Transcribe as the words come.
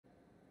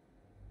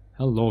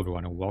Hello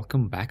everyone and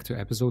welcome back to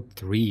episode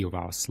 3 of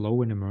our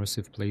slow and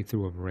immersive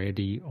playthrough of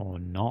Ready or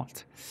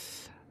Not.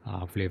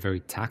 Hopefully a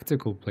very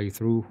tactical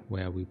playthrough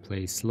where we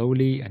play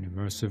slowly and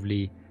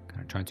immersively,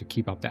 kind of trying to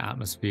keep up the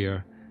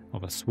atmosphere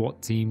of a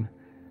SWAT team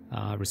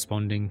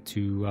responding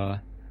to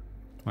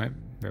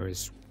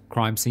various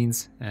crime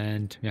scenes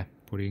and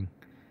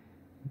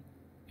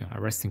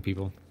arresting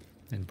people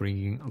and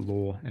bringing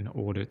law and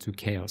order to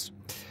chaos.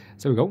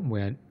 So we go,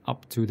 we're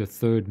up to the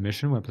third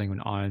mission. We're playing on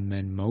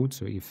Ironman mode,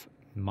 so if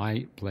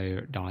my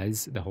player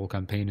dies, the whole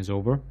campaign is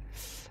over.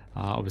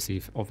 Obviously,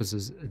 if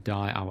officers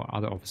die, our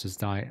other officers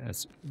die,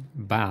 that's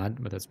bad,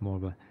 but that's more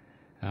of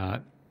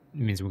a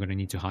means we're going to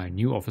need to hire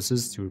new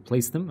officers to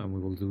replace them, and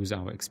we will lose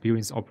our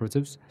experienced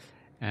operatives,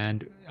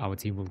 and our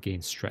team will gain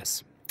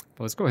stress.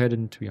 But let's go ahead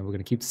and we're going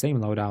to keep the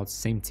same loadouts,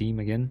 same team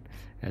again,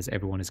 as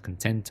everyone is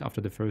content after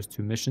the first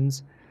two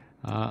missions.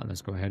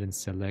 Let's go ahead and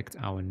select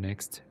our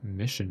next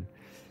mission.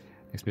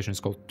 Next mission is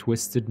called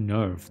Twisted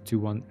Nerve,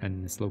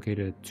 and it's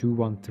located at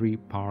 213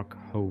 Park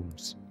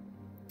Homes.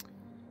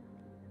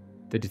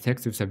 The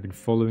detectives have been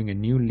following a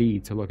new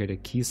lead to locate a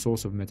key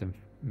source of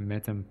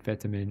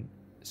methamphetamine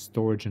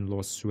storage in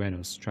Los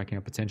Suenos, tracking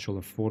a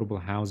potential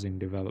affordable housing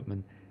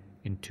development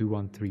in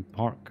 213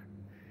 Park.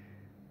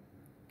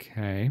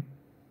 Okay.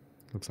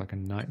 Looks like a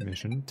night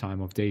mission.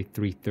 Time of day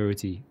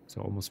 3:30,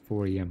 so almost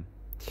 4 a.m.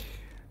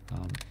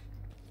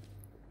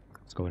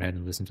 Let's go ahead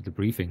and listen to the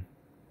briefing.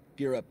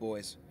 Gear up,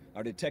 boys.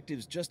 Our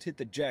detectives just hit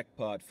the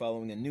jackpot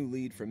following a new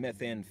lead for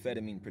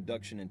methamphetamine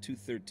production in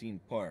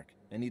 213 Park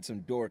and need some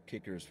door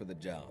kickers for the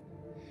job.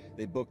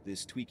 They booked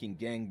this tweaking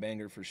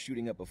gangbanger for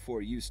shooting up a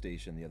 4U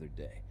station the other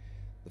day.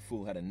 The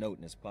fool had a note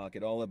in his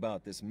pocket all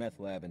about this meth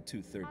lab in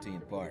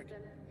 213 Park.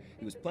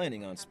 He was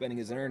planning on spending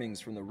his earnings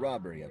from the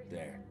robbery up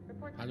there.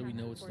 How do we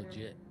know it's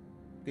legit?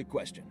 Good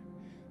question.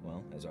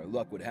 Well, as our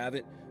luck would have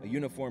it, a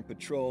uniformed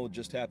patrol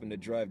just happened to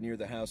drive near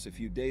the house a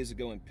few days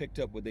ago and picked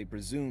up what they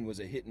presumed was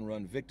a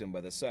hit-and-run victim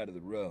by the side of the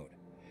road.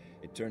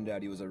 It turned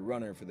out he was a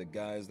runner for the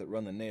guys that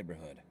run the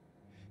neighborhood.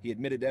 He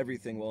admitted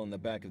everything while in the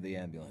back of the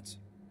ambulance.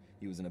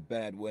 He was in a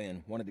bad way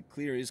and wanted to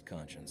clear his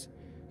conscience.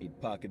 He'd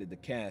pocketed the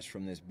cash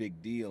from this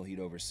big deal he'd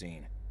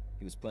overseen.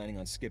 He was planning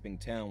on skipping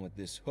town with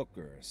this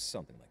hooker or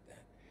something like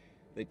that.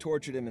 They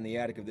tortured him in the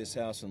attic of this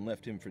house and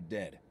left him for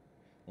dead.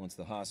 Once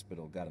the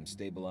hospital got him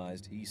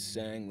stabilized, he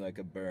sang like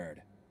a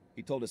bird.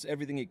 He told us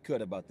everything he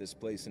could about this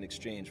place in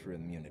exchange for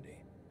immunity.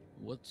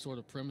 What sort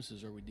of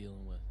premises are we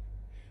dealing with?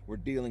 We're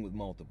dealing with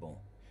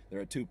multiple. There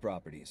are 2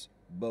 properties,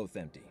 both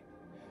empty.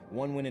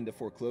 One went into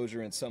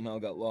foreclosure and somehow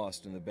got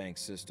lost in the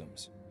bank's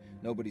systems.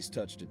 Nobody's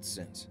touched it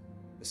since.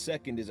 The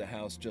second is a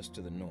house just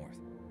to the north.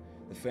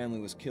 The family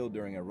was killed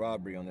during a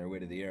robbery on their way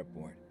to the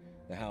airport.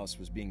 The house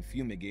was being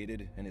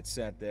fumigated, and it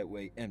sat that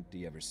way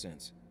empty ever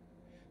since.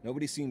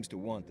 Nobody seems to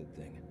want the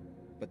thing,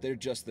 but they're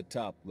just the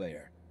top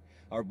layer.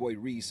 Our boy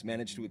Reese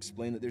managed to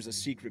explain that there's a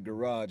secret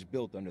garage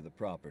built under the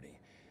property.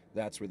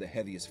 That's where the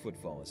heaviest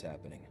footfall is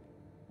happening.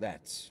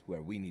 That's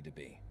where we need to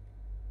be.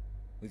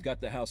 We've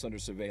got the house under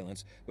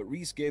surveillance, but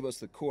Reese gave us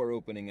the core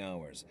opening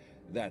hours.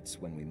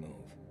 That's when we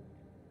move.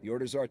 The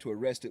orders are to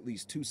arrest at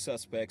least 2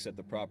 suspects at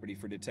the property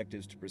for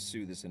detectives to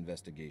pursue this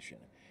investigation.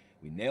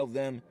 We nail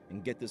them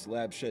and get this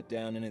lab shut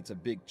down, and it's a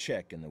big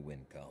check in the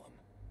win column.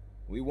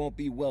 We won't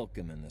be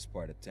welcome in this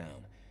part of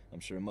town. I'm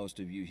sure most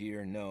of you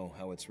here know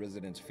how its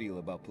residents feel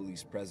about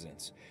police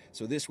presence,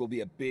 so this will be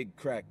a big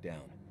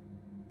crackdown.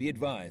 Be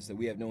advised that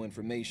we have no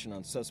information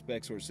on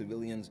suspects or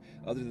civilians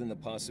other than the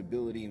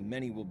possibility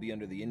many will be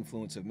under the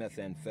influence of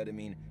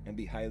methamphetamine and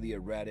be highly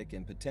erratic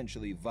and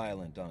potentially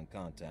violent on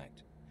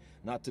contact.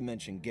 Not to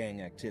mention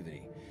gang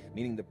activity,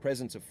 meaning the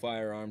presence of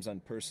firearms on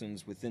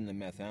persons within the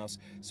meth house,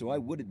 so I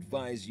would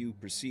advise you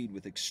proceed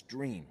with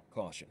extreme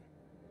caution.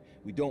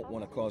 We don't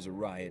want to cause a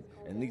riot,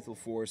 and lethal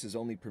force is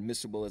only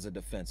permissible as a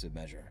defensive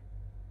measure.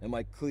 Am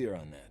I clear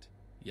on that?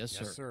 Yes,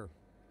 sir.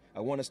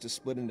 I want us to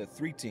split into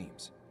 3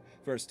 teams.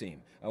 First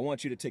team, I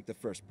want you to take the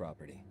first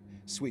property.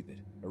 Sweep it.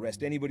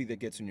 Arrest anybody that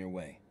gets in your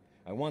way.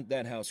 I want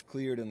that house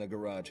cleared and the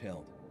garage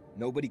held.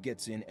 Nobody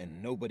gets in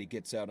and nobody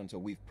gets out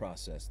until we've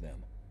processed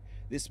them.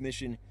 This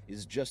mission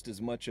is just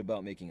as much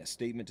about making a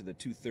statement to the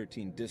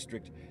 213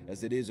 district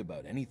as it is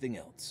about anything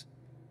else.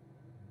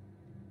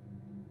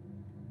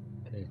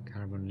 Okay,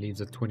 Caravan leaves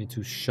at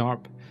 22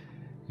 sharp.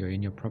 You're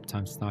in your prep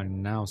time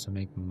starting now, so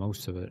make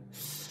most of it.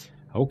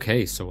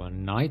 Okay, so a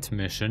night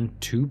mission,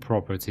 2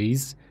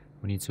 properties.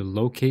 We need to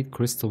locate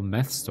crystal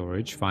meth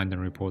storage, find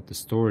and report the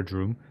storage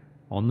room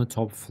on the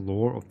top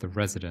floor of the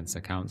residence.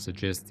 Account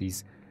suggests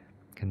these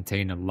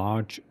contain a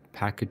large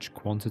package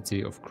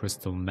quantity of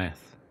crystal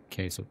meth.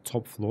 Okay, so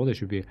top floor, there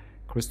should be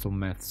crystal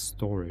meth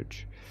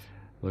storage.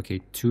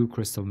 Locate 2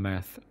 crystal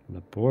meth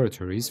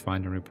laboratories,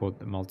 find and report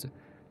the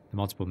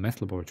multiple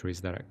meth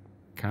laboratories that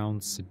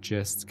accounts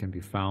suggests can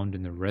be found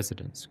in the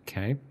residence.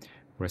 Okay.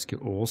 Rescue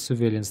all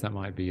civilians that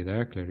might be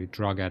there. Clearly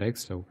drug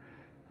addicts, so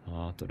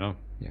don't know.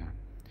 Yeah.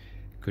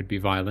 Could be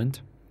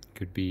violent.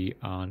 Could be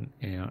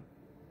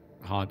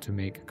hard to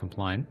make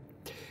compliant.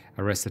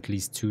 Arrest at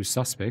least 2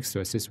 suspects. To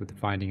assist with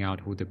finding out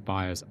who the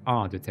buyers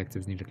are,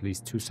 detectives need at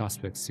least 2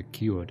 suspects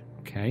secured.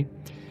 Okay.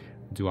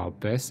 Do our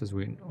best, as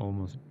we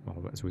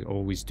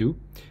always do,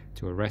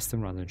 to arrest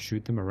them rather than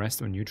shoot them.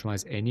 Arrest or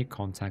neutralize any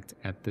contact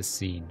at the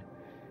scene.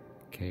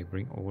 Okay,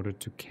 bring order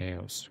to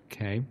chaos.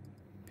 Okay.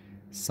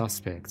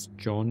 Suspects,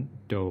 John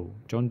Doe.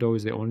 John Doe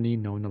is the only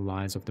known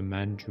alliance of the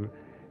man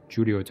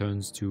Julio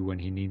turns to when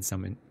he needs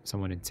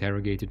someone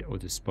interrogated or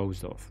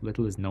disposed of.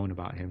 Little is known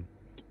about him.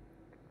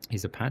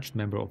 He's a patched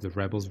member of the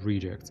Rebels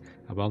Rejects,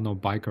 a well-known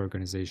biker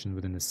organization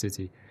within the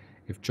city.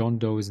 If John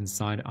Doe is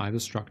inside either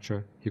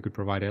structure, he could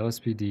provide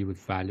LSPD with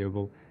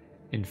valuable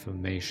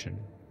information.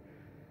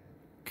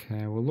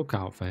 Okay, we'll look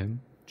out for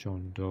him.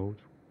 John Doe,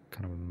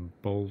 kind of a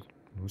bold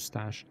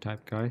mustache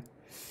type guy.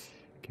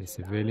 Okay,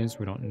 civilians,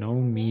 we don't know.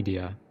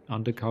 Media,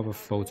 undercover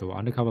photo.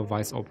 Undercover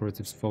vice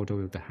operative's photo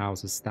of the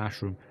house's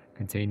stash room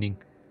containing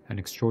an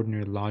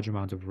extraordinarily large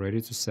amount of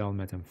ready-to-sell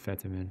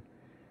methamphetamine.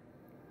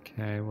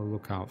 Okay, we'll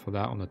look out for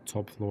that on the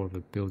top floor of a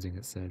building,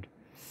 it said.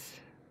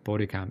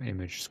 Bodycam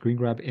image. Screen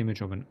grab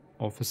image of an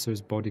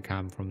officer's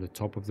bodycam from the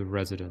top of the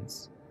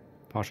residence,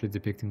 partially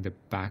depicting the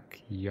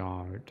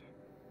backyard.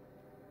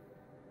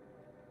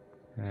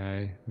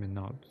 Okay, I mean,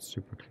 not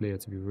super clear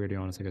to be really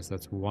honest. I guess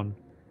that's one.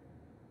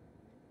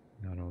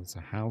 No, no, it's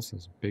a house.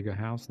 There's a bigger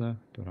house there.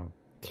 Don't know.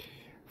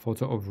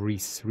 Photo of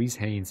Reese. Reese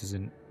Haynes is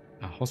in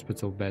a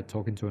hospital bed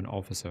talking to an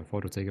officer.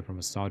 Photo taken from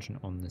a sergeant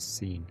on the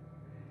scene.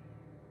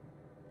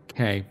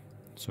 Okay,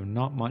 so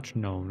not much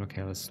known.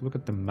 Okay, let's look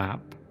at the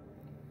map.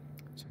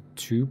 So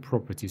 2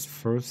 properties.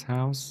 First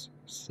house,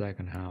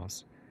 second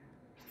house.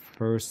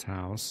 First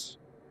house.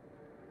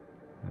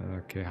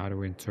 Okay, how do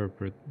we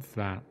interpret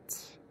that?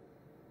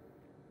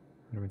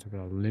 How do we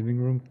interpret that? Living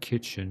room,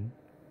 kitchen,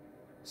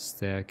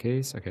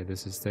 staircase. Okay,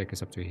 this is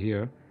staircase up to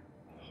here.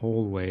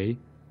 Hallway,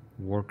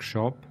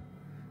 workshop,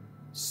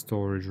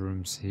 storage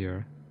rooms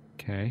here.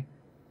 Okay,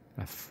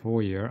 a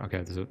foyer.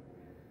 Okay, there's a.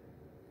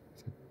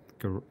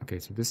 Okay,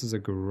 so this is a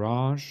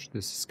garage.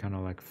 This is kind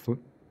of like foot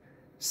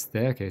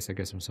staircase, I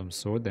guess, of some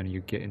sort. Then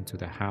you get into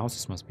the house.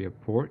 This must be a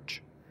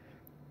porch.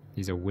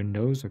 These are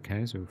windows.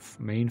 Okay, so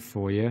main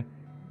foyer,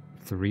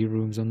 3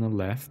 rooms on the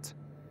left,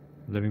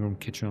 living room,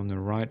 kitchen on the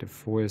right, a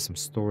foyer, some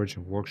storage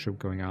and workshop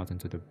going out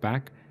into the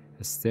back,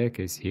 a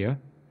staircase here,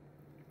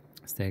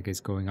 staircase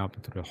going up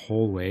into the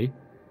hallway,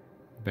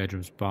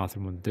 bedrooms,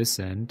 bathroom on this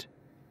end,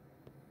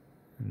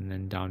 and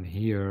then down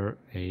here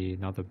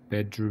another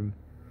bedroom.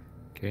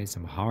 Okay,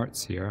 some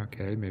hearts here.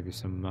 Okay, maybe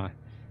some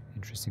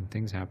interesting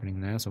things happening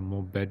there. Some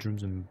more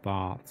bedrooms and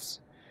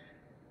baths.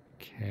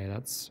 Okay,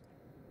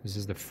 this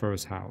is the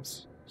first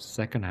house.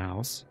 Second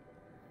house.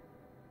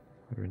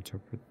 How to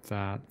interpret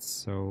that?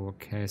 So,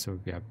 okay, so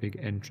we have a big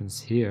entrance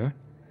here.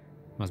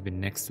 Must be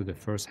next to the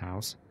first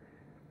house.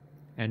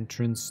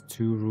 Entrance,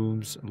 2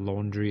 rooms,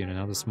 laundry, and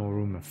another small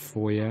room, a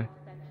foyer,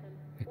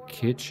 a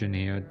kitchen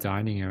here,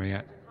 dining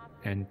area,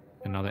 and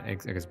another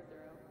exit. I guess,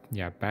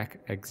 yeah, back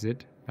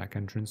exit, back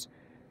entrance.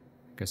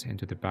 I guess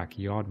into the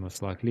backyard,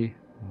 most likely.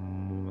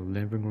 More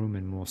living room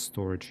and more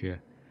storage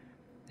here.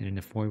 And in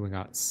the foyer, we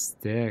got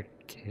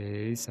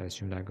staircase. I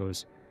assume that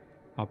goes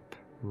up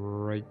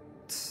right.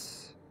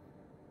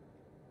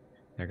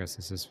 I guess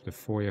this is the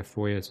foyer,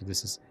 so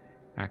this is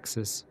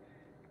access.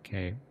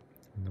 Okay,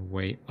 on the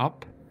way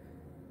up.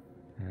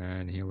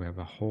 And here we have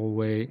a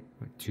hallway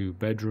with 2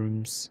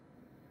 bedrooms.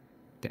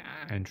 The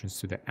entrance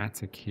to the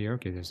attic here.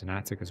 Okay, there's an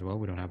attic as well.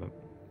 We don't have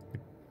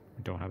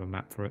a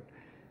map for it.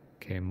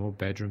 Okay, more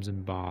bedrooms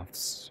and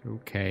baths.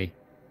 Okay.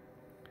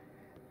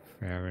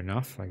 Fair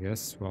enough, I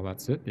guess. Well,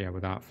 that's it. Yeah,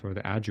 without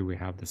further ado, we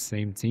have the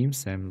same team,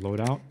 same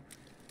loadout.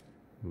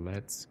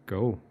 Let's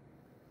go.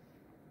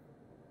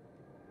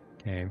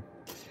 Okay.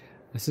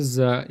 This is,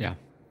 yeah,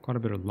 quite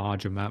a bit of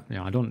larger map.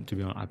 Yeah, to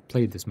be honest, I've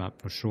played this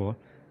map for sure,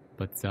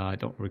 but I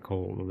don't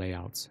recall the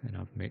layouts, and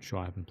I've made sure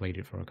I haven't played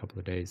it for a couple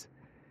of days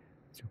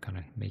to kind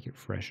of make it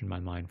fresh in my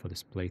mind for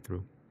this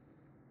playthrough.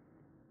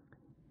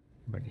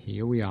 But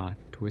here we are,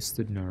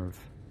 Twisted Nerve.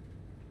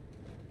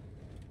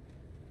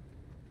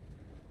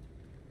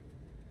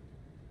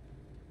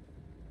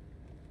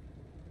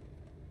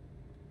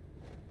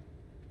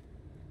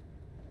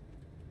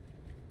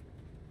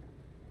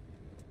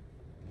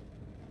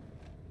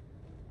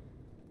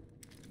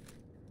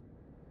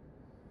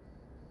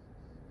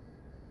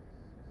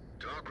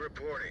 Talk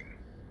reporting.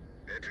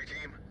 Entry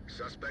team,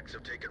 suspects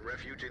have taken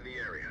refuge in the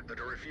area and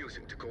are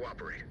refusing to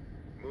cooperate.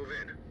 Move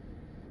in.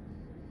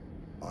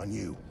 On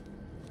you.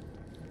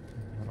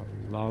 What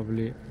a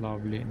lovely,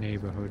 lovely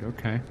neighborhood.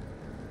 Okay.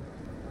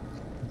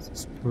 Let's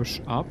just push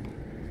up.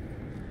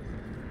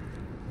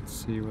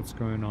 Let's see what's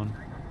going on.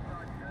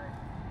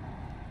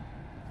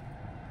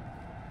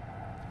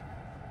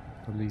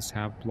 Police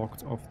have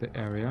blocked off the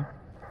area.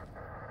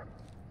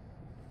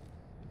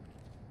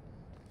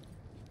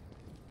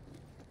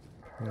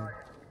 Okay.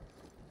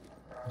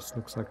 This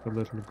looks like the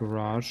little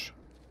garage.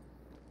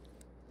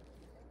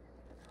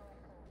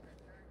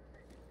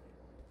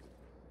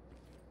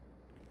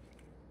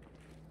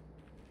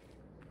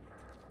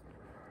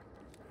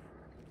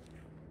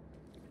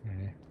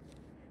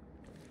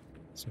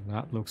 So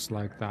that looks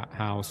like that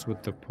house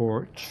with the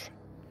porch.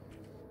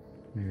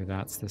 Maybe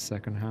that's the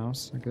second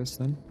house, I guess,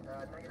 then.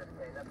 Negative,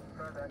 K. Nothing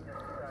further.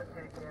 Just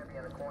take candy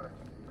in the corner.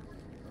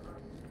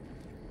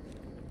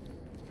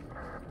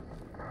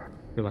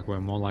 I feel like we're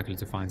more likely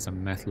to find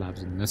some meth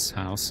labs in this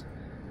house.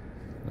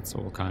 That's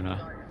all kind of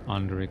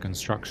under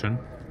reconstruction.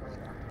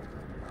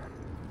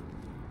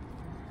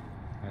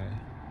 Okay.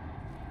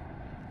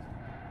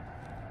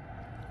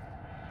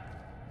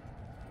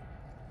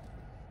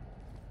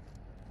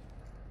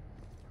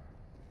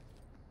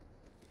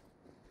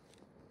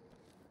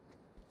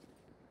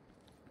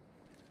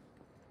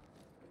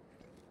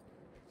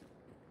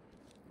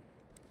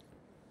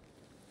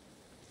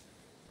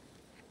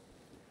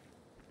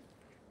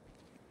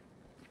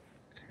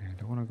 I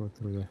don't want to go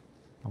through the...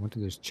 I want to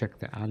just check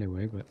the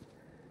alleyway, but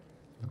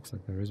looks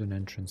like there is an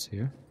entrance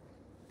here.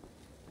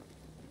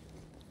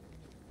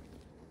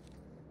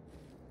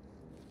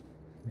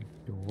 Big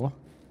door.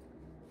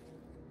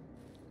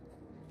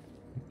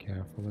 Be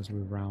careful as we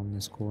round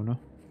this corner.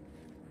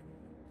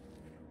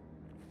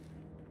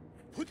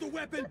 Put the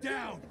weapon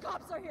down!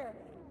 Cops are here!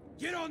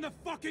 Get on the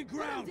fucking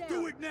ground! down.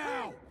 Do it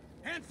now!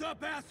 Hands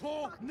up,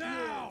 asshole!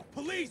 Now!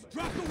 Police,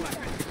 drop the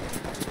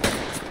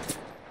weapon!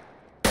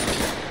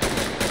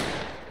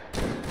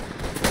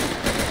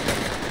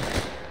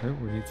 Okay,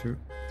 we need to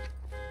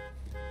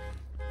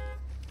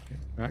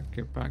get back,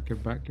 get back,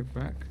 get back, get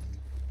back.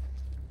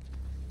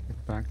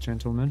 Get back,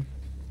 gentlemen.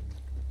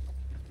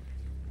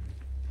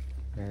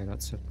 Okay,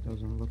 that's it.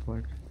 Doesn't look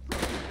like.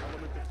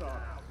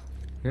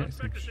 Okay, I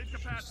think she's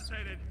just-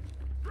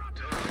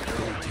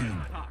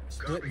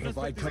 Split and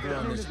provide cover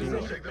on this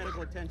door.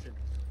 Medical attention.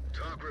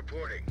 Talk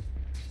reporting.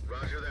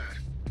 Roger that.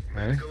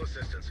 Okay. Medical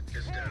assistance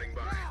is standing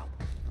by.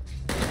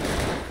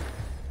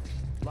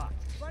 Locked.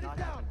 Write it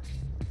down.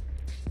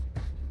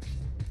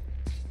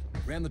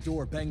 Ram the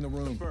door, bang the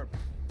room.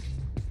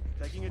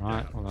 Taking it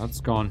Alright, well that's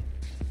gone.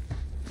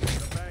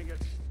 Bang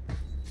it.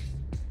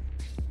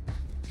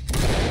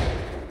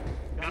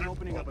 Got an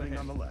opening up ahead.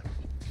 On the left.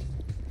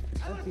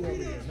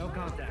 No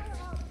contact.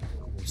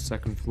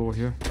 Second floor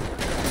here.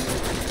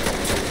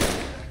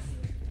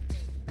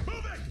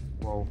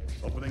 Whoa.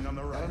 Opening on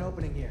the right. Got an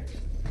opening here.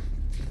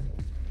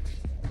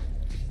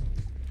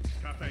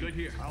 Good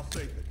here. I'll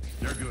save it.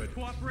 They're good.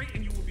 Cooperate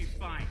and you will be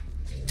fine.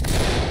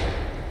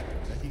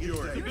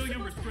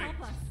 Civilian restraint.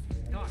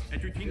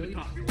 Entry team to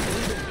talk.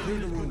 Clear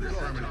the room.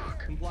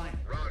 Compliant.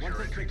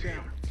 Roger, entry team.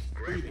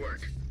 Great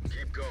work.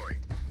 Keep going.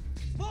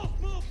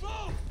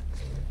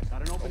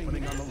 Got an opening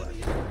on the left.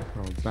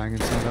 Throw a bang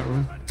inside that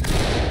room.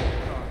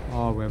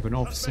 Oh, we have an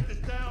officer.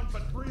 Down,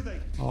 but breathing.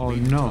 Oh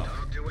no.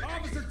 Talk to entry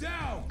Officer team.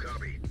 down!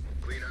 Copy.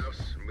 Clean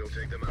house, and we'll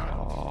take them out.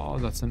 Oh,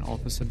 that's an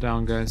officer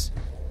down, guys.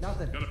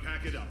 Nothing. Gotta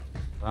pack it up.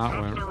 That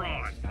went.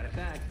 on. Got it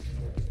back.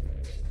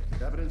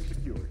 Evidence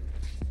secured.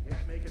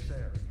 Can't make it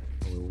there.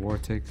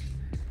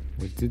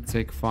 We did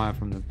take fire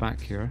from the back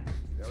here.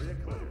 Area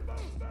clear.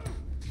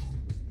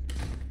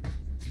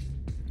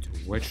 To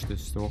wedge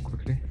this door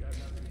quickly.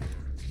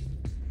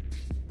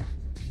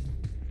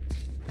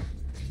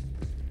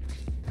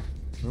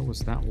 Where was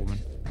that woman?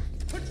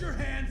 Put your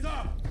hands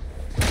up!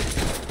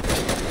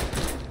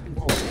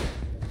 Whoa.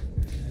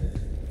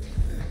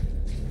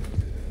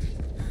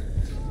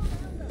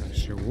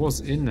 She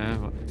was in there,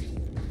 but...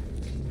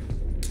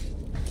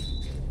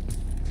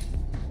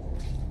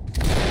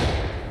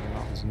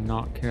 That was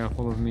not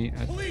careful of me.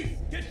 Police,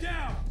 get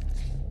down!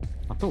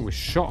 I thought we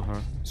shot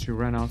her. She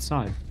ran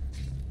outside.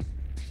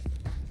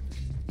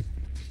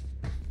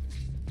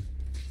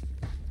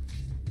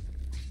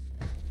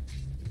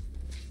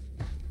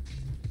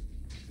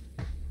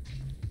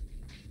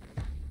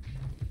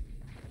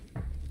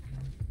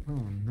 Oh,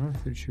 where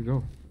did she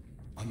go?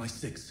 On my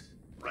six.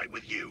 Right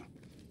with you.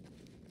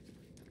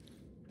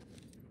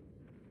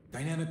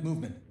 Dynamic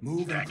movement.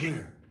 Move and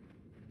clear.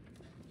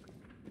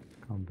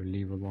 Can't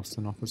believe I lost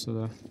an officer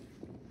there.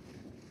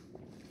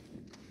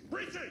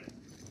 Breaching!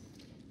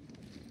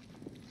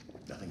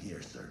 Nothing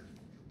here, sir.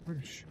 Where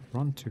did she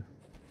run to?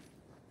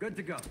 Good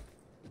to go.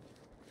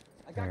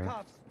 I got There.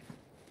 cops.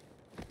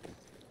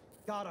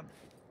 Got him.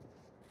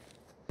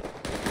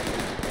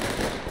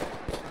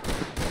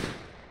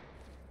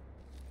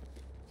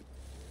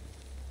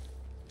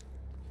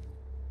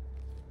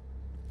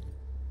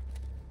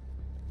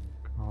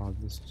 God,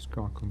 this has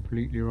gone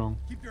completely wrong.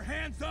 Keep your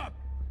hands up!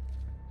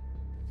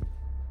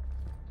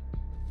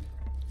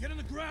 Get on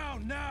the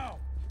ground, now!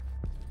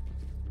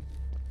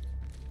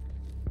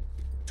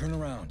 Turn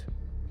around.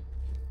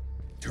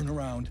 Turn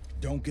around.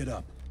 Don't get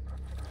up.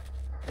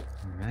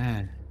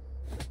 Man,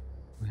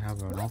 we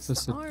have an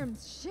officer.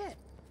 Arms, shit.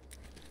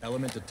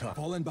 Element to tough.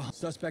 Fall in behind.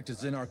 Suspect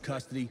is in our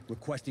custody,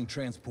 requesting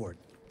transport.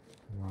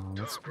 Wow,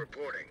 that's Talk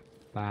reporting.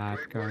 bad,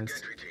 Great work, guys.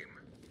 entry team.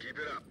 Keep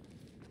it up.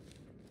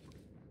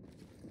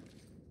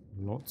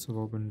 Lots of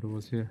open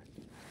doors here.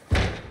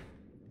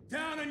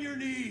 Down on your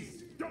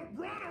knees! Don't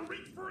run or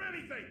reach for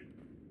anything!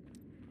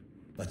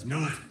 Let's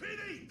move.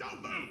 PD,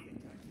 don't move!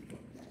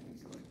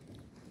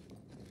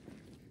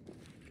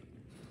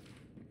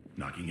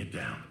 Knocking it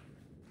down.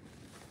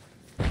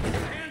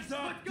 Hands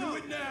Hands up! Do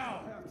it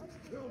now!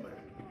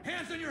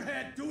 Hands on your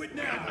head! Do it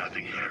now!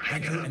 Nothing here.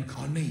 Enter and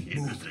on me. In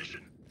Move.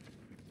 position.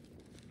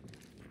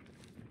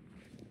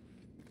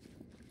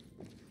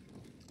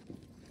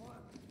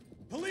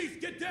 Police,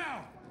 get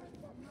down!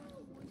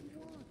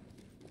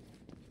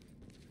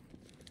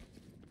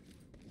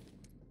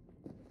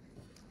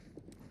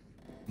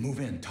 Move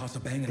in. Toss a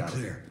bang and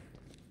clear.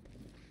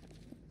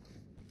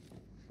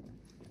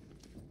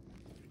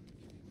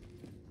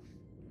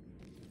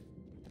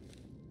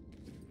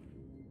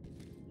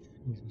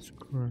 Jesus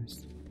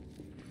Christ.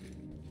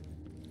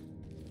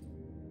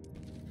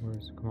 Where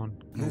is it? Come on.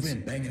 Move guys.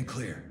 in. Bang and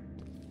clear.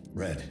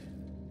 Red.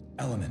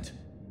 Element.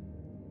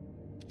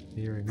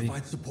 Hearing me.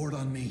 Provide support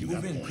on me.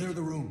 Move in. Clear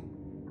the room.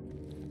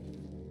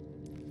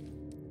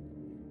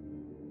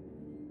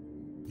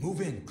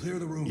 Move in. Clear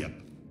the room. Yep.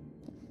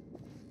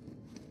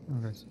 Oh,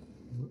 guys.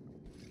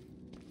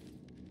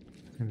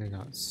 I think they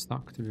got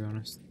stuck, to be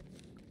honest.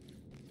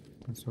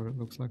 That's what it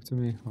looks like to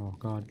me. Oh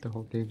god, the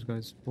whole game's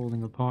guys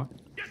falling apart.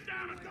 Get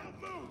down and don't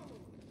move!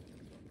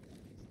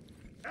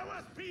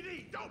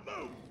 LSPD, don't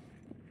move!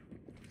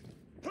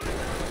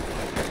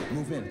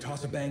 Move in.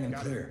 Toss a bang and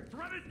clear.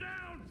 Threat is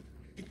down!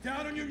 Get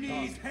down on your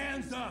knees!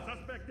 Hands up!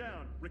 Suspect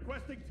down.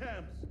 Requesting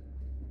temps.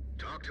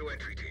 Talk to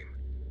entry team.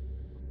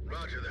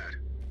 Roger that.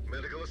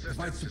 Medical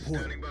Provide assistance is support.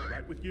 standing by.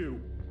 Right with you.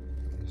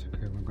 It's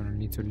okay, we're gonna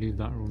need to leave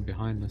that room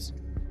behind us.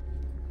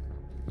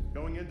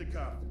 Going into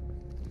cuff.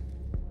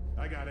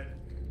 I got it.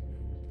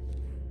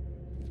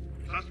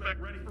 Suspect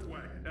ready for way.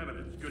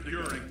 Evidence. Good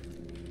security.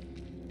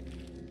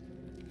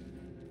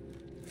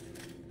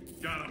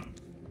 Got him.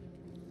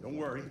 Don't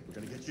worry, we're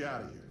gonna get you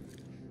out of here.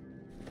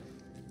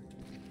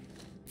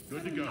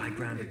 Good to go. High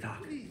ground to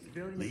dock.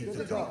 Lead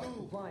to dock.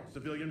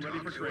 Civilian ready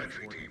for Talk to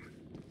entry transport. team.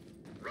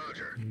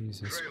 Roger.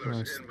 Jesus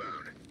Trailers Christ.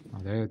 inbound. Oh,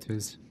 there it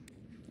is.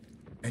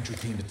 Entry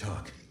team to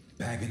talk.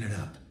 Bagging it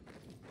up.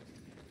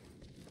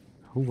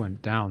 Who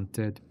went down?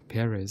 Dead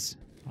Perez.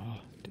 Oh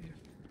dear.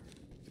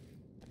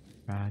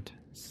 Bad.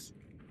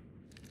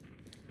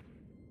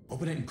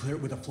 Open it and clear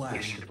it with a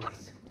flash.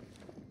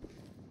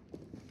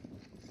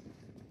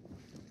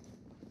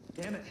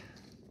 Damn it.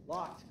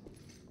 Locked.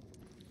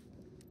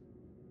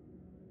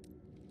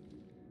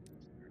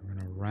 We're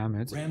gonna ram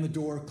it. Ram the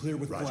door. Clear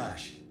with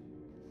flash.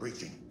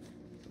 Breaching.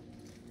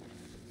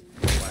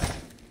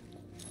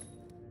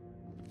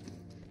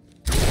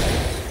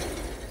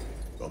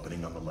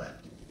 Opening on the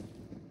left.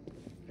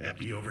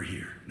 Empty over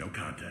here. No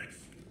contacts.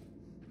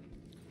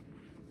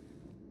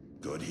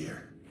 Good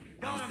here.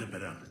 I'll zip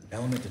it up.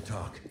 Element to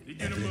talk. Need you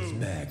to Evidence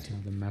move. bagged. To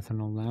the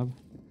methanol lab.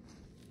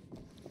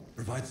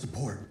 Provide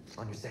support.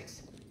 On your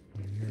six.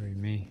 You're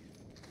hearing me.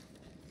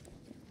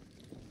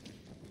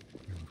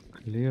 We've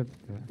cleared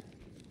the...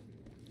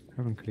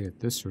 Haven't cleared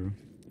this room.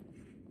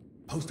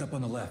 Post up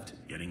on the left.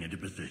 Getting into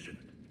position.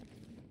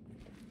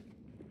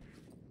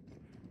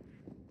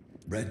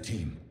 Red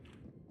team.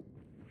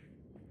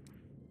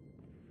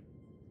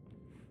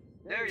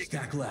 There you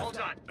Stack go. left. Hold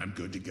on. I'm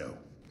good to go.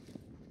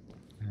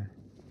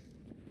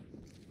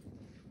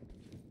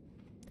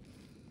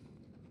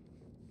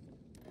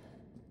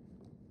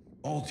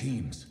 All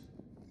teams.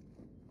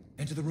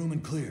 Enter the room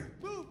and clear.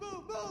 Move,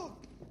 move, move!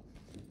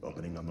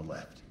 Opening on the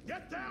left.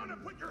 Get down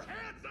and put your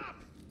hands up!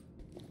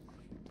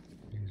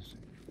 Jeez.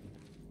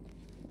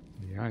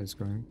 The eye is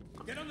going.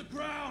 Get on the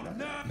ground!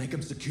 Now! Make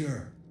them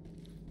secure.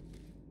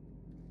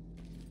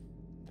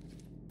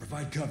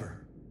 Provide cover.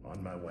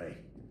 On my way.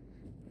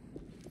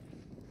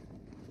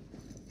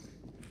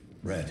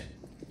 Red.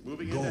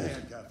 Moving Gold. into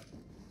handcuff.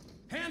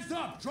 Hands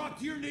up! Drop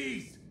to your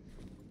knees!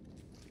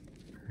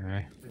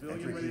 Okay. Civilian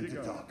Entry ready team to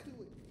to go. talk.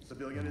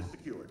 Civilian is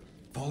secured.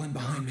 Fall in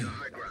behind me.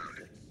 High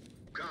ground.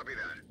 Copy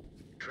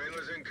that.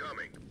 Trailers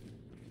incoming.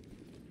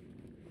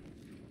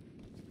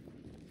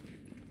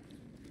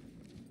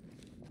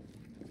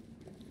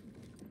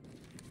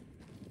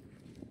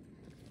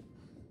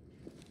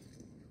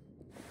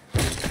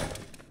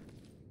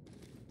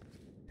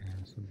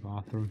 There's the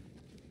bathroom.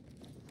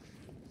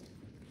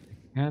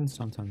 They can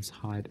sometimes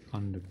hide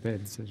under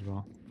beds as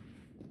well.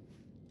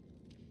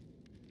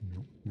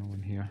 Nope, no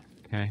one here.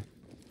 Okay.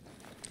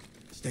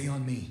 Stay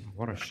on me.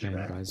 What a shame,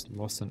 guys.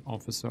 Lost an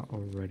officer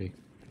already.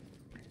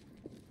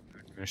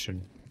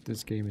 Mission.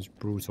 This game is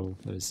brutal.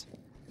 There's...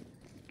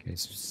 Okay,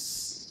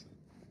 so...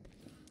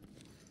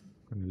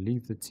 I'm gonna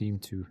leave the team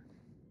to...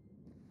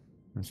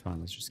 That's fine,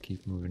 let's just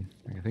keep moving.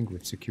 I think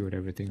we've secured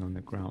everything on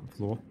the ground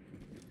floor.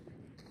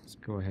 Let's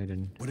go ahead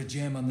and... Put a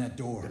jam on that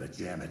door. Gonna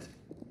jam it.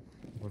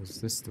 What is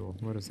this door?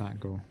 Where does that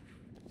go?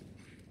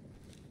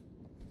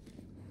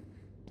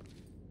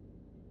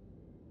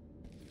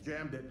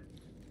 Jammed it.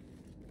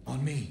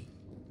 On me.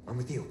 I'm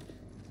with you.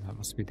 That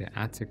must be the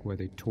attic where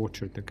they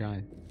tortured the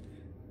guy.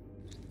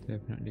 There's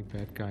definitely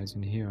bad guys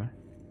in here.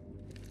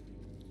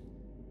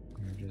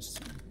 I'm gonna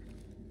just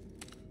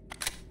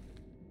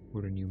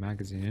put a new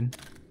magazine in.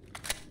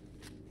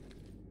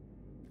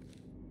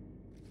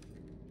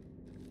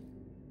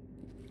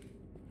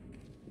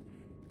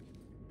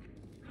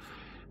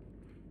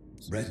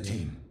 Red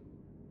team.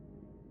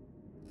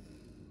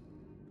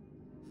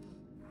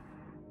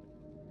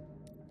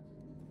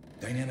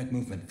 Dynamic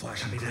movement,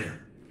 flash and clear.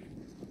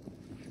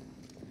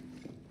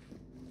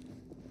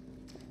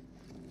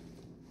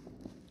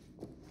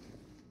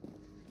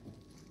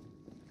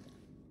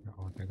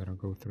 Oh, they're gonna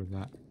go through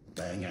that.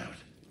 Bang out.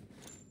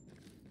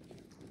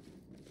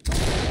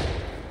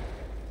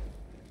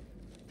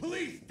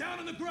 Police, down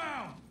on the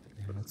ground!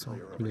 Yeah, that's all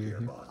Clear over clear here,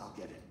 here. boss. I'll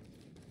get it.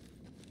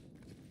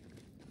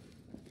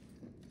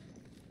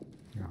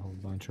 A whole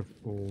bunch of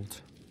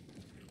old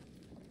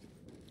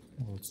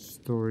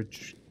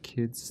storage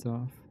kid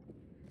stuff.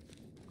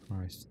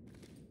 Christ.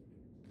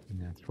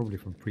 Yeah, it's probably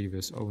from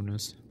previous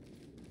owners.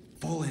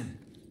 Fall in.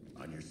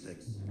 On your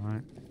 6.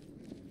 Alright.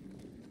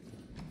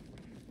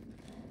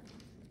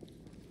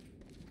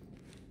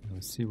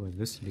 Let's see where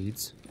this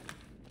leads.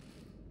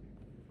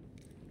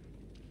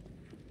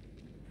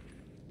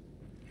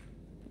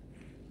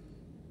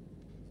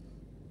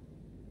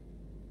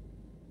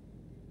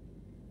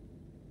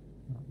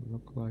 That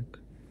look like?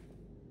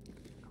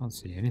 Can't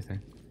see anything,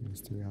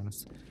 just to be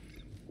honest.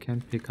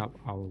 Can pick up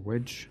our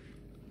wedge.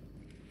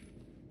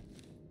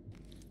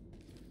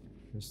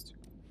 Just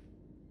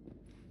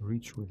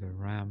reach with a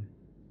ram.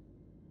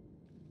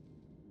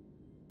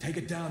 Take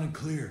it down and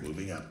clear.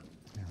 Moving up.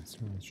 Yeah, so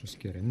let's just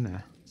get in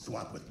there.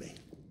 Swap with me.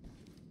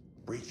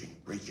 Breaching,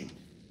 breaching.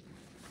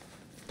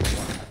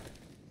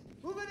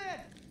 Moving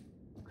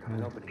in!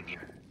 Okay. Opening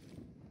here.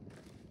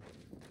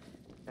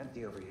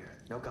 Empty over here.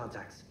 No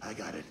contacts. I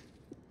got it.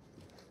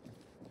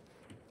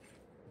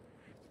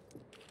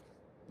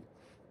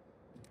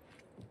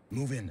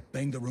 Move in.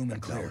 Bang the room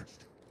and clear.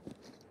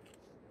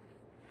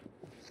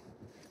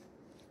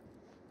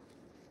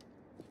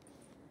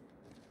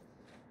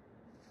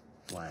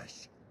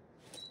 Flash.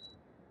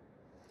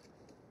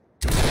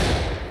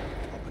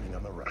 Opening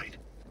on the right.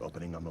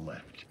 Opening on the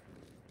left.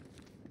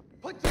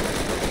 Put your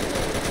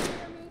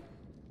hear me?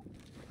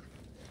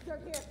 They're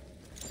here.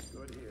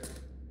 Good here.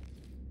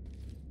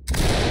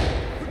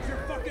 Put your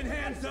fucking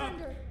hands up!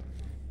 Surrender.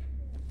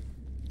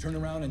 Turn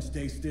around and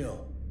stay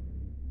still.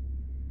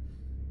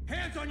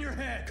 Hands on your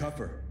head! Cuff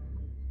her.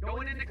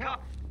 Going into cuff.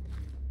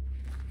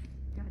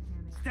 God damn it.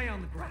 Stay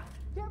on the ground.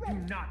 Get Do ready.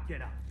 not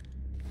get up.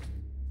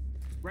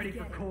 Ready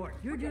for court.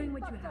 You're doing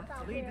what you have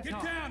to. Lead the Get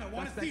talk. down, I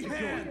wanna Suspect see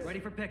secured. hands. Ready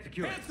for pick.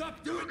 Secure. Hands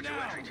up, do it Talk to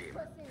now! entry team.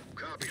 Pussy.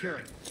 Copy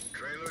Securing. that.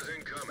 Trailers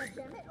incoming.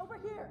 Damn it, over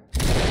here.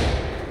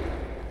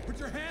 Put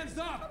your hands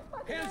up!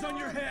 Fucking Hands on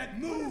your arm. head,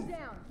 Put 'em move!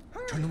 down.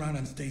 Hurry. Turn around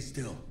and stay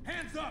still.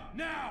 Hands up,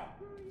 now!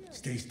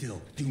 Stay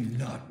still. Do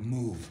not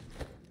move.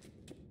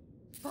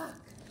 Fuck.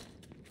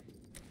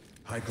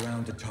 High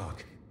ground to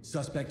talk.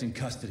 Suspect in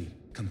custody.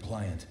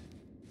 Compliant.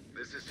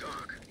 This is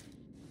Talk.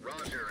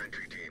 Roger,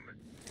 entry team.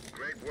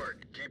 Great work.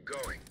 Keep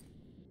going.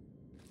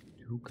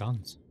 2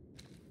 guns.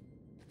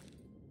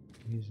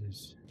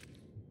 Jesus.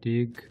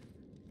 Dig.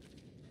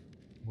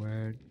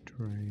 Where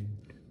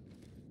trained.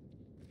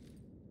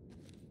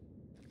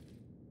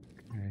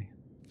 Okay.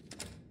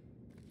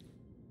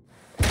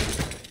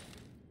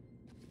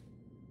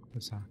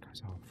 Because our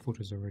foot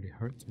is already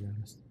hurt, to be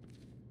honest.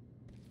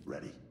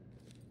 Ready.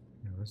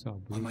 Yeah, that's our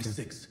On my bleeding.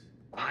 6.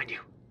 Behind you.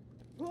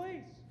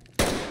 Police!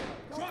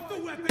 Drop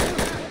the weapon!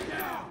 Hands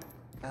down!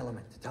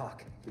 Element to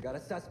talk. We got a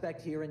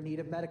suspect here in need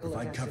of medical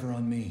Provide attention. cover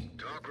on me.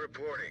 Talk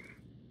reporting.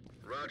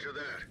 Roger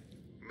that.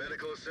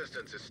 Medical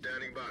assistance is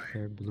standing by.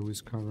 Okay, blue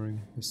is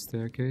covering the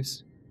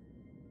staircase.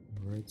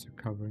 Reds are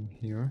covering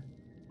here.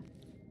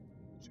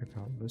 Check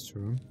out this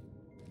room.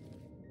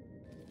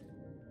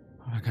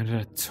 Oh, I got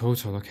a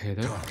total. Okay,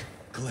 that Talk.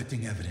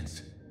 Collecting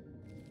evidence.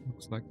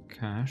 looks like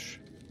cash.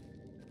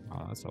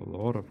 Wow, that's a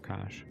lot of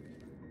cash.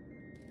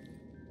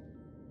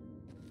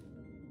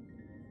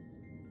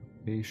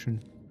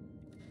 Location.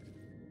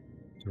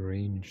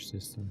 Drainage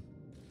system.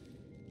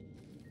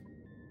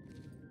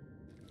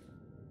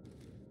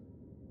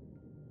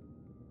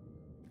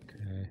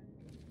 Okay.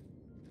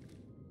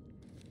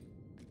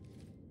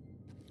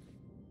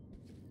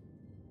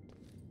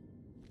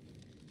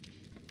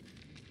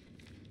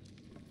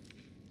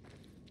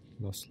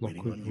 Lost Waiting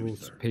Lockwood on you, rules.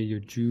 sir. Pay your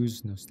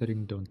dues. No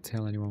stealing. Don't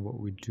tell anyone what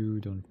we do.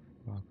 Don't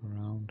fuck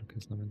around. Okay,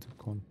 it's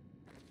con.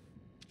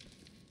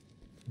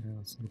 Yeah,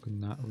 let's look in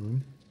that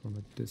room from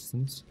a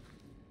distance.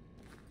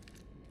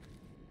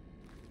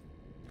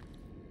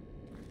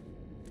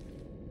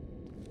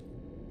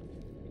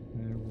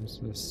 There was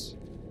this.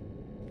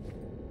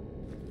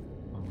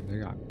 Oh, they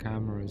got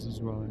cameras as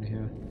well in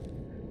here.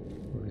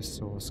 Already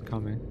saw us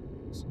coming.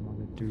 Some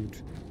other dude.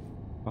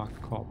 Back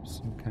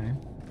cops. Okay.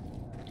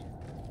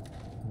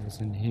 What's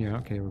in here?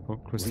 Okay, we've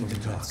got crystal Lead in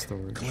to that talk.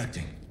 storage.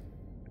 Collecting.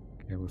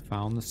 Okay, we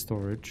found the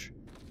storage.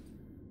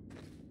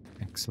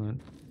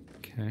 Excellent.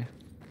 Okay.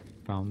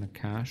 Found the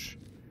cash.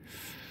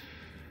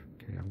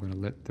 Okay, I'm gonna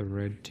let the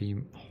red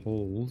team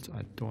hold.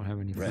 I don't have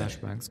any Red.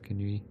 flashbangs. Can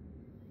you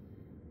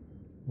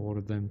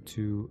order them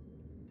to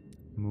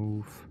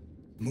move?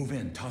 Move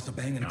in. Toss a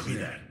bang and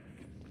clear.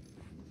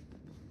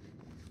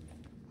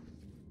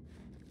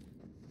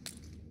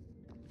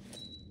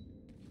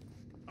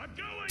 I'm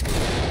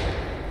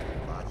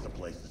going! Lots of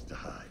places to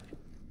hide.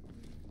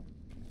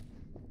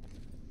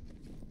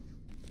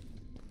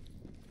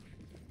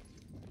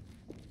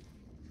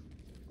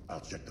 I'll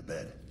check the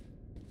bed.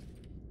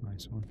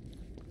 Nice one.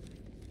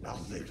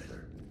 I'll save it.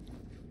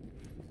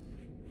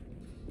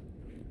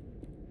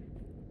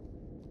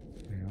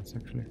 Okay, let's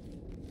actually...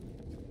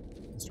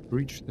 Let's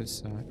breach this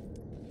side.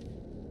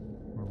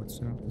 Oh, what's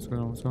going on? What's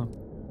going on? What's going on?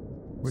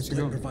 Where's he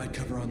Split going? provide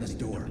cover on this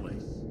door.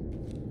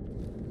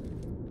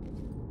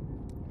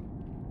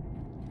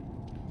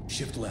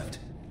 Shift left.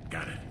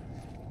 Got it.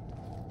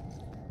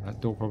 That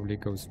door probably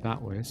goes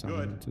that way, so I'm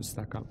Good. going to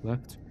stack up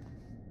left.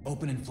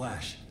 Open and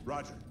flash.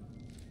 Roger.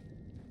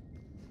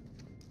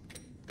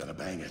 Gotta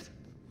bang it.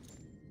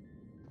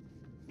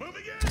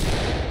 Moving in!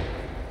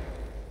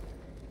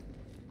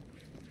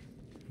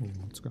 Ooh,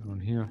 what's going on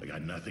here? I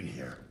got nothing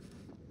here.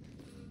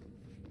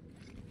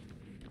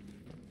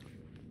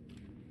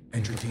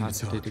 Entry team to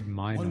talk. Incapacitated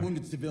minor. One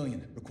wounded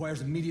civilian.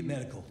 Requires immediate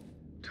medical.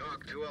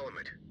 Talk to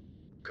Element.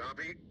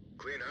 Copy.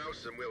 Clean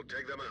house and we'll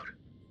take them out.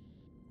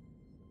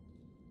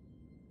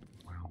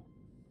 Wow.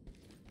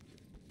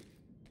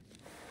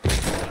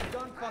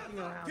 Done fucking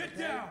around. Get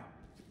down!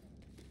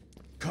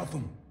 Cuff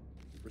him.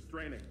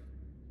 Restraining.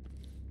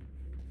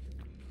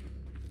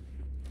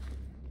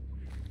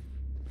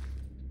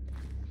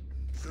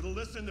 Should've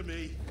listened to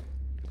me.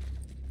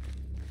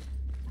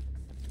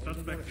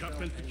 Suspect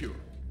cuffed and secure.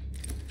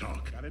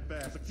 Talk. Got it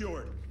bad.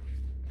 Secured.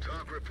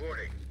 Talk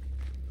reporting.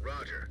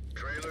 Roger.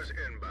 Trailers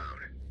inbound.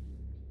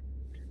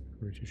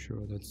 Pretty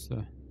sure that's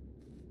the...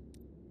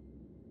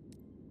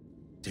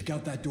 Take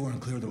out that door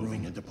and clear the Moving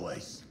room. into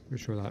place.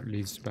 Pretty sure that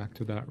leads back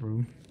to that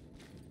room.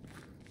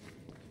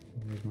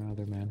 Where's my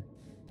other man?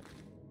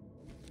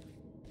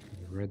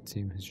 The red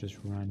team has just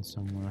ran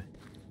somewhere.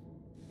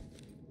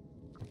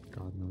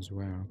 God knows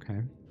where,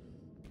 okay.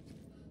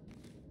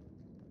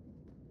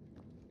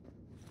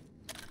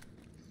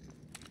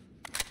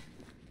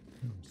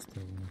 I'm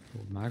still in a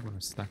full mag. I'm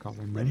gonna stack up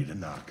one Ready more. to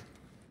knock.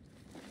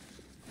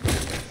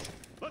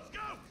 Let's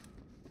go!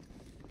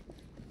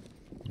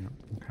 Yeah,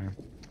 okay.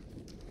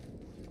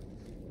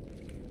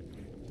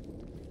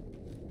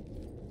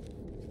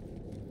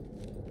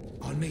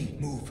 On me.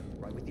 Move.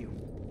 Right with you.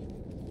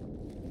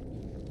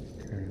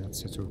 Okay,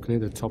 that's it. So clear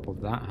the top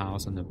of that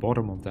house and the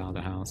bottom of the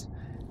other house.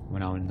 We're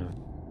now in the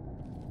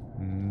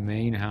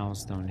main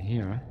house down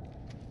here.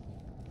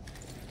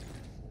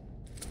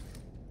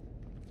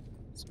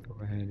 Let's go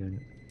ahead and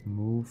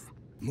move.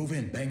 Move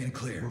in. Bang and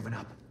clear. Moving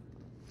up.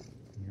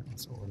 Yeah,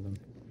 let's order them.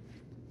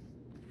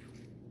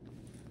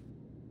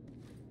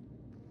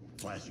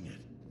 Flashing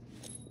it.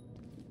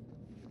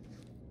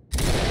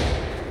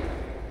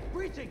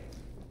 Breaching!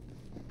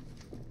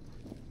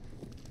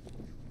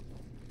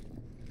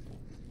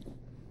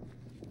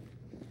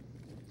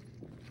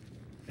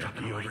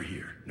 Copy over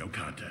here. No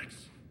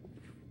contacts.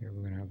 Here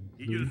we're gonna have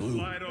You blue. just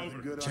slide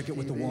over. Check it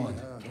with the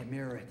wand. Can't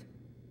mirror it.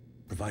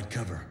 Provide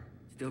cover.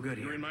 Still good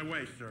You're in my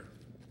way, sir.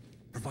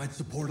 Provide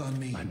support on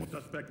me.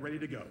 Suspect ready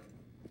to go.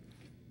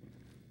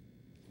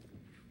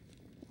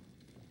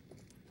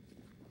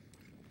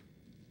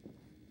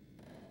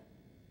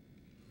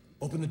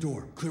 Open the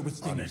door. Clear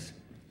with On stingers. it.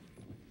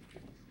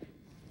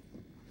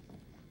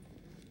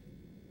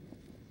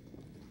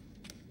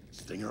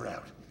 Stinger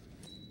out.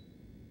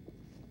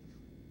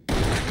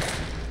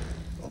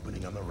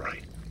 Opening on the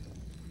right.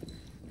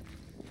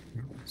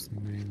 That's the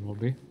main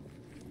lobby.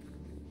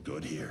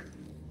 Good here.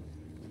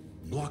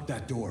 Block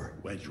that door.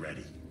 Wedge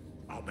ready.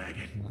 I'll bag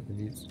it. And that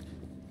leads.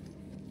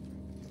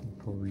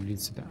 Probably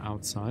leads to the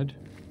outside.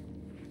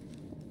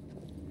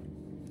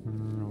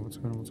 No, what's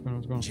going on? What's going on?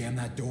 What's going on? Jam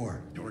that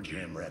door. Door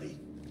jam ready.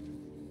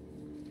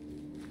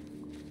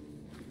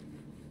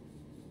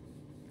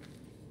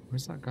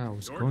 Where's that guy? I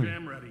was Door going.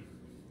 jam ready.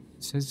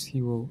 It says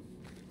he will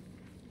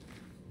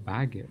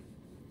bag it.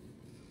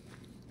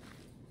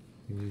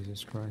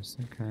 Jesus Christ,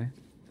 okay.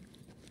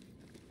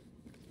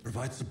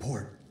 Provide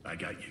support. I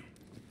got you.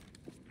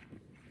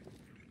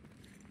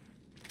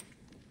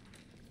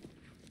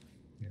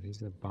 Yeah,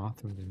 these are the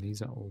bathrooms and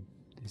these are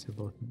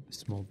both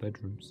small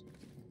bedrooms.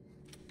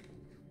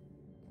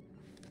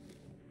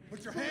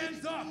 Put your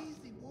hands up!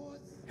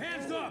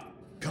 Hands up!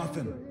 Cuff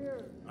him.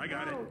 I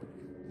got it.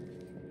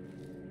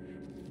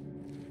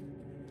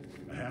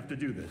 I have to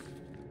do this.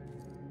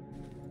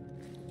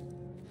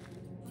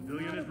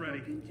 Civilian is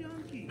ready.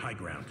 High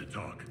ground to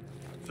talk.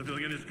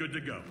 Civilian is good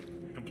to go.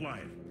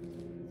 Compliant.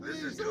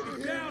 This is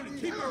Talk. Down and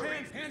keep your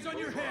hands on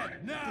your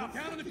head! Now!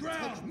 Down on the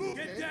ground!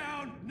 Get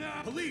down!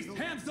 Now! Police,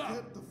 hands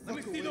up! Let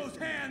me see those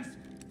hands!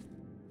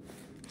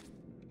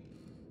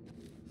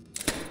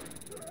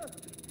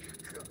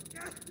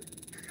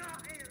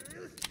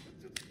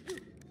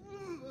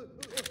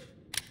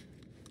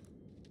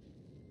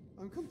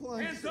 I'm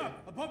compliant. Hands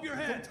up! Above your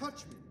head! Don't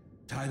touch me.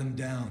 Tie them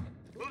down.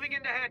 Moving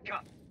into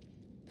handcuff.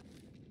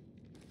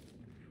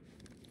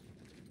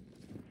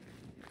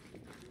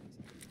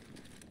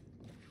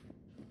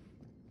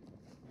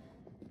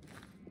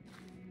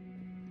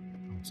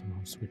 Oh,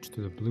 somehow switch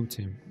to the blue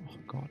team. Oh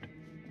god.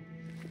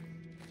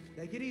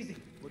 Take it easy.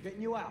 We're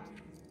getting you out.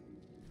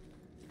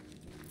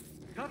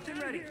 Cuffed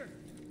and ready.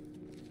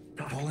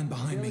 Fall in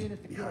behind me.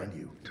 Behind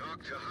you.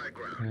 Talk to high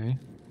ground. Okay.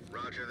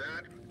 Roger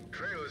that.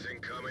 Trailers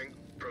incoming.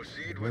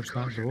 Proceed with Where's that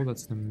caution. door?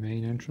 That's the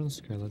main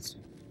entrance. Okay, let's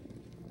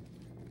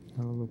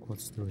have a look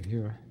what's through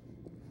here.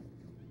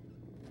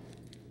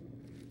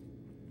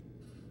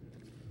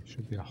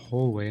 Should be a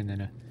hallway and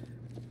then I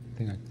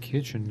think a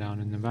kitchen down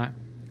in the back.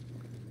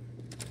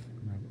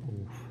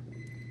 Oof.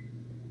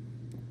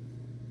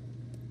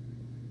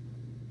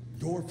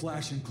 Door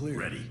flash and clear.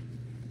 Ready.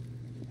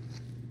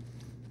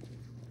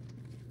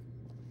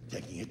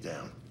 Taking it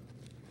down.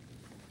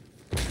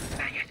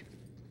 Dang it.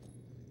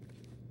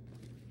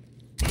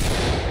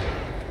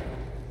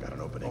 Got an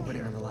opening Opening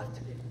here. on the left.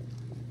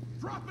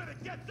 Drop it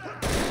and get down!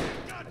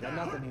 Got Got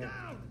nothing here.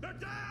 Down! They're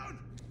down!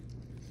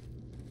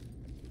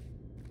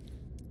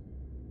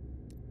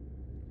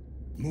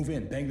 Move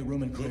in, bang the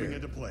room and Moving clear.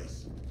 into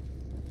place.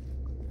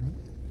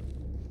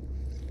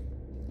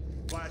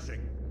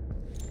 Flashing.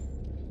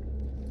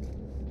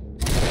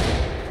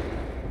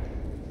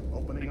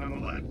 Opening on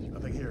the left.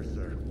 Nothing here,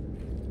 sir.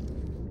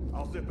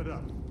 I'll zip it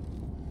up.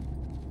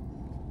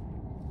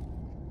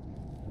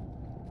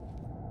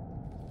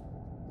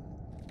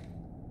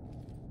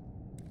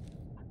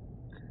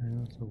 Okay,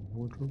 that's a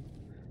wardrobe.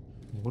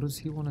 What does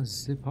he want to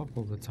zip up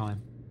all the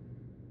time?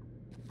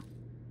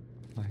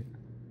 Like,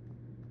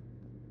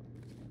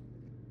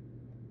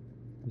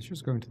 he's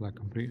just going to like a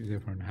completely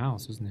different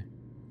house, isn't he?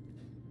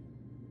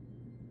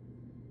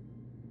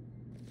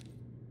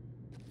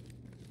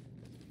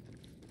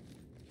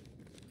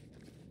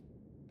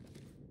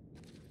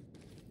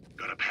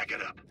 Gotta pack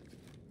it up.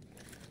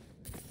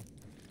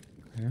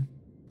 Okay.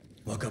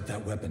 Lock up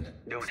that weapon.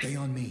 Stay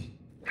on me.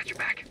 Got your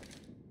back.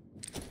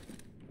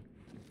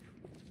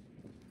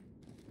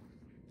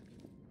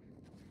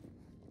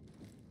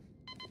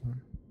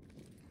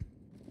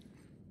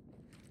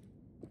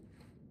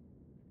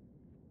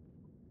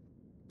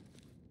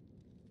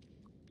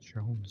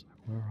 Jones, like,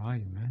 where are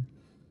you, man?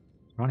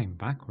 He's running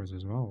backwards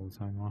as well all the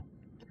time. Well,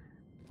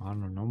 I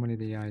don't know. Normally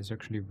the AI is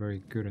actually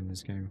very good in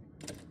this game.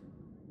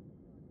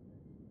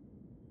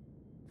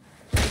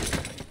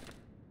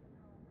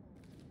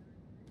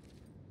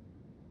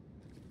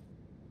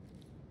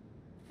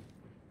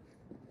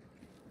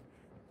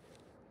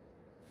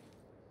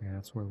 Yeah,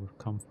 that's where we've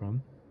come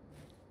from.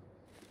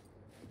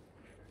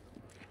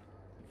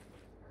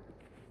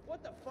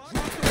 What the fuck?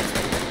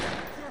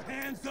 Get your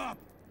hands up!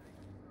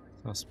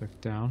 Suspect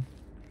down.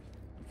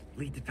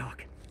 Lead to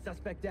talk.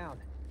 Suspect down.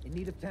 In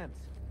need of temps.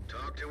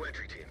 Talk to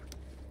entry team.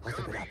 I'll zip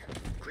it Copy.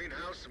 up. Clean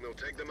house and we'll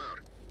take them out.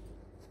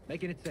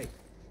 Making it safe.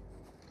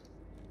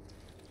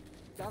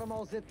 Got them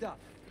all zipped up.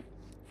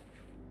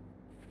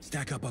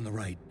 Stack up on the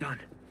right. Done.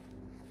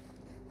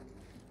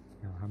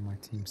 I'll have my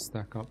team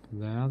stack up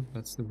there.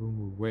 That's the room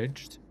we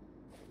wedged.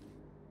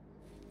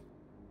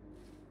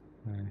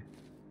 Okay.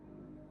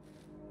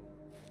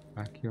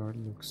 Backyard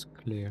looks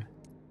clear.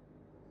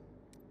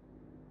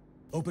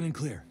 Open and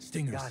clear.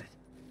 Stingers. Got it.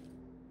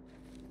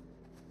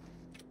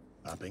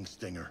 Popping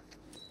stinger.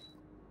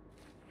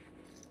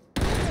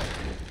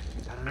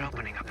 Got an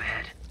opening up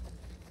ahead.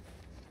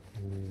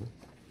 Ooh,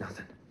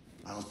 Nothing.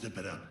 I'll zip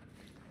it up.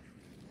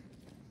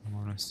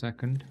 hold on a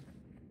second.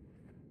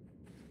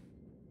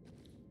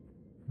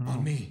 Oh,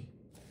 On me.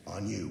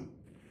 On you.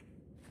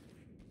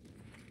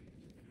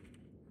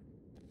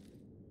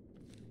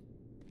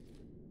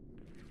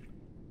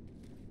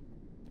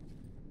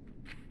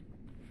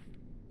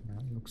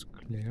 that looks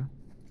clear.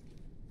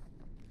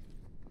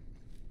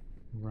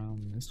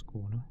 Around this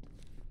corner.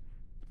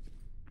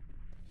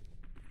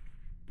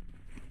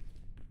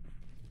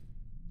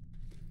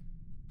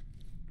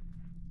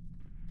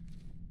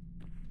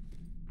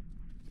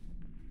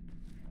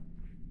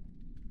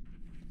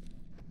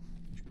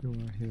 If you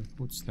hear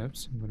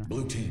footsteps, I'm gonna.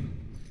 Blue team.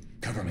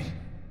 Cover me.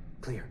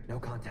 Clear. No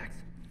contacts.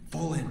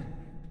 Fall in.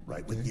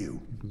 Right with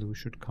you. Blue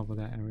should cover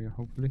that area,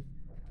 hopefully.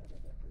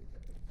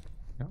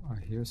 Yeah, I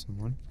hear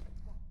someone.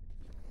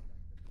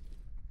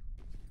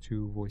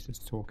 Two voices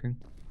talking.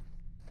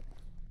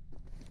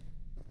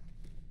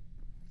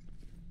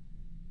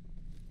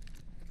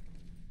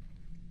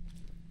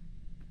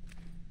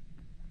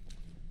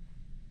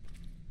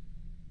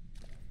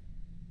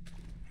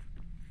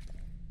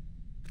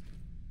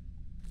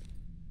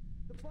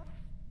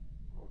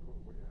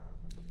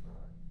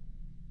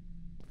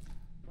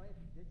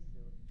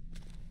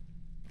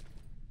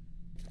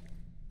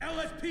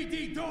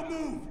 LSPD, don't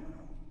move!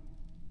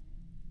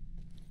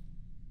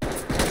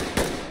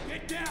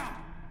 Get down!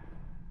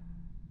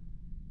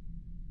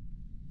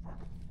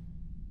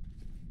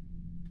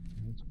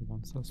 That's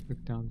one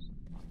suspect down.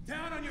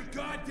 Down on your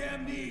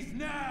goddamn knees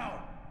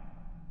now!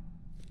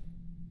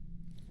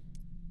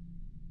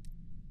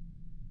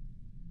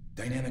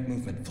 Dynamic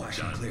movement. Flash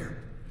and clear.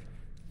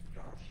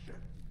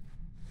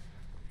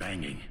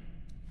 Banging.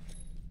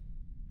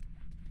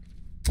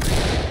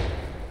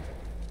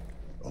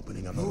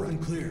 Opening on the Move right.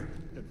 and clear.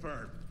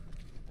 Confirmed.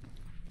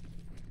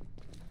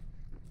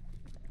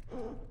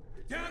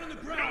 Down on the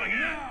ground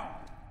now!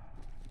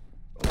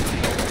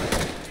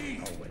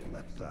 Hallway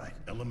left side.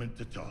 Element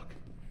to talk.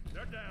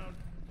 They're down.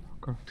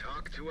 Okay.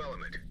 Talk to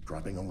element.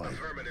 Dropping a light.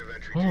 Affirmative,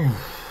 entry team.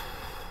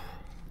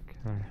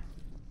 Okay.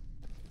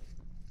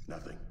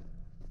 Nothing.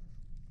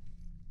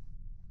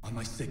 On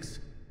my 6.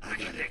 I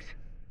got it.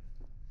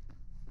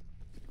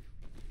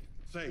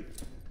 Safe.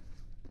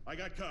 I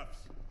got cuffs.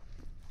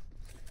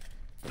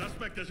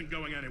 Suspect isn't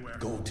going anywhere.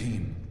 Gold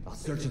team, I'll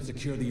search and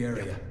secure the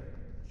area.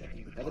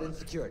 Evidence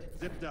secured.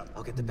 Zipped up.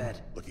 I'll get the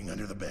bed. Looking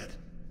under the bed.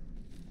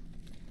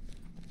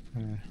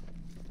 A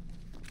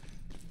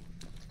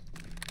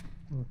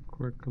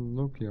quick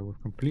look. Yeah, we've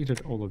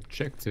completed all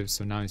objectives.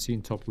 So now you see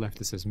in top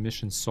left it says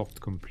mission soft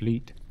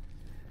complete.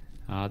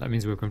 That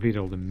means we've completed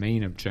all the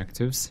main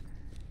objectives,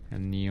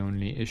 and the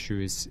only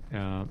issue is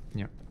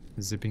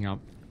zipping up,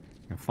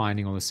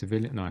 finding all the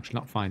civilians. No, actually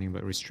not finding,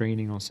 but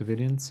restraining all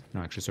civilians.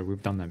 No, actually, so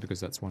we've done that because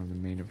that's one of the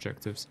main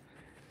objectives.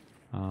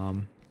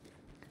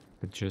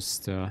 But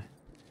just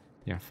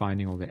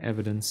finding all the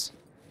evidence,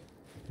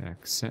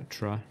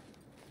 etc.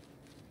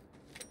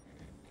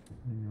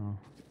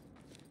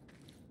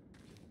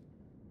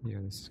 Yeah,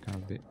 this is kind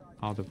of the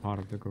other part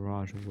of the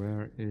garage.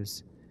 Where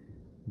is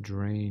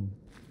drain?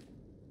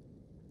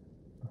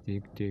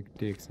 Dig, dig,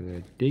 dig. So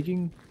they're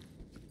digging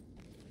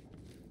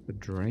the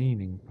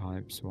draining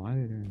pipes. Why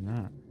are they doing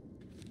that?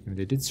 I mean,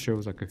 they did show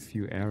us like a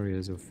few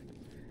areas of,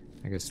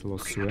 I guess,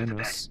 Los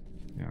Suenos.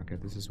 Yeah, okay,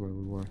 this is where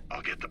we were.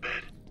 I'll get the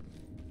bed.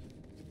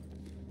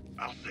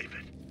 I'll save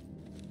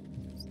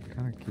it.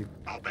 Kind of keep.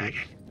 I'll bag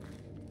it.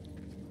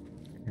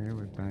 Okay,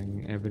 we're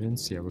bagging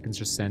evidence. Yeah, we can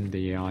just send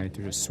the AI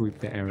to just sweep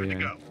the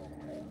area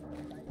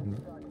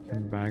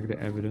and bag the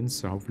evidence.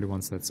 So hopefully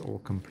once that's all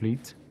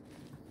complete,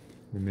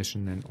 the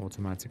mission then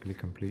automatically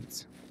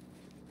completes.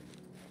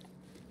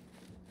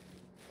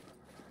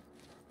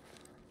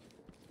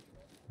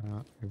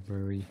 A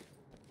very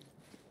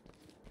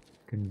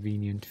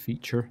convenient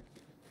feature.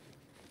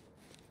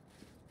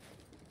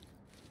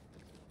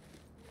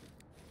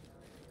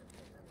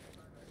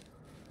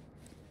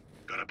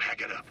 Gonna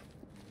pack it up.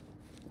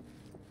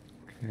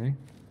 Okay.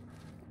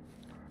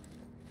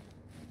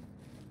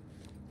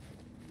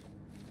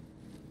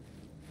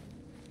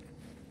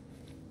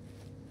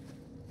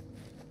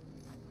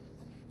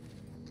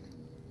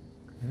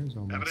 There's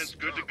almost. Evidence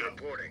good to go.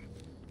 Reporting.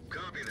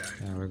 Copy that.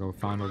 There we go.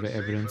 Found all the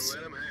evidence.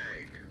 Let him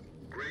hang.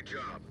 Great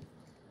job.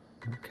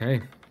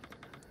 Okay.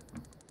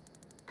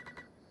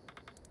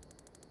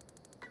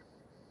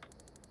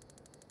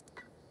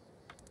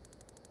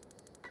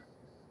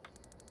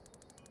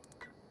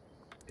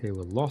 Okay,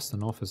 we lost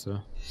an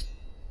officer.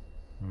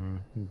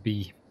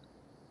 B.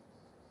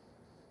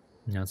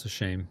 That's a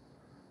shame.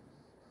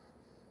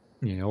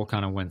 Yeah, it all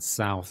kind of went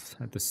south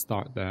at the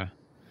start there.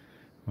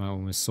 Well,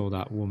 when we saw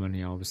that woman,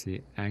 yeah,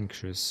 obviously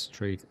anxious.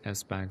 Trade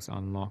S-bags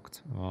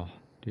unlocked. Oh,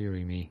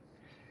 dearie me.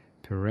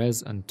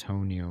 Perez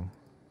Antonio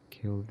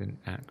killed in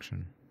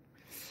action.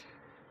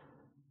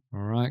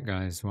 Alright,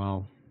 guys.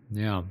 Well,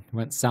 yeah,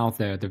 went south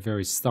there at the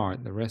very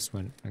start. The rest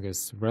went, I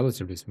guess,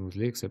 relatively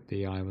smoothly, except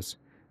the AI was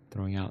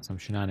throwing out some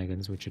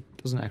shenanigans, which it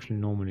doesn't actually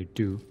normally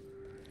do.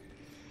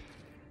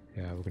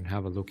 Yeah, we can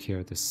have a look here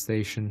at the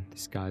station.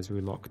 These guys we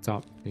locked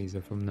up. These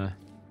are from the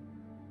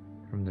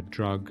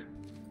drug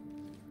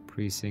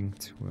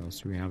precinct. What else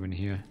do we have in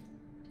here?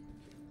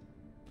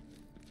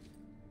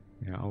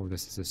 Yeah, oh,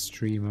 this is a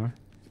streamer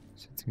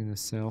sitting in the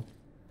cell.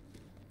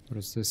 What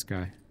is this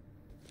guy?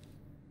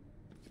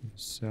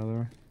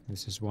 Cellar.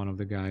 This is one of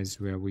the guys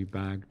where we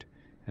bagged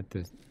at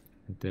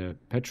the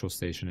petrol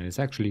station, and it's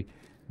actually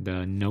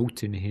the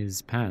note in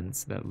his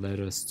pants that led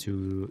us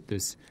to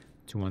this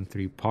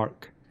 213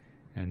 park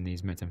and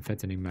these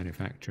methamphetamine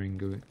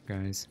manufacturing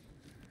guys.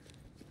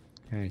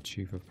 Okay,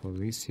 Chief of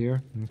Police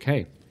here.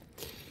 Okay.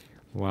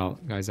 Well,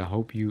 guys, I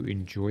hope you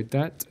enjoyed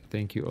that.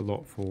 Thank you a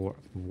lot for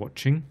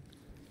watching.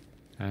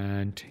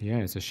 And yeah,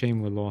 it's a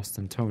shame we lost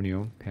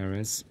Antonio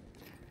Perez.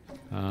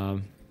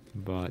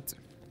 But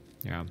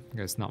yeah, I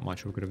guess not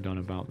much we could have done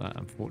about that,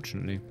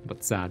 unfortunately.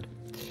 But sad,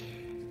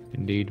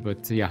 indeed.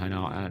 But yeah, I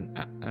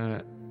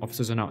know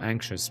officers are now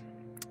anxious.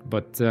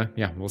 But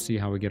yeah, we'll see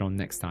how we get on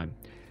next time.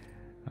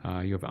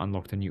 You have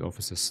unlocked a new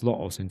officer slot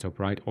also in top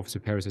right. Officer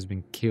Perez has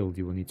been killed.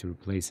 You will need to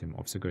replace him.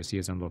 Officer Garcia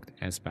has unlocked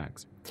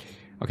S-bags.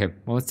 Okay,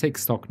 well, let's take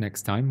stock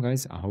next time,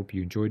 guys. I hope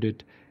you enjoyed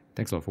it.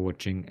 Thanks a lot for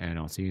watching, and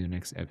I'll see you in the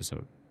next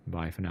episode.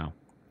 Bye for now.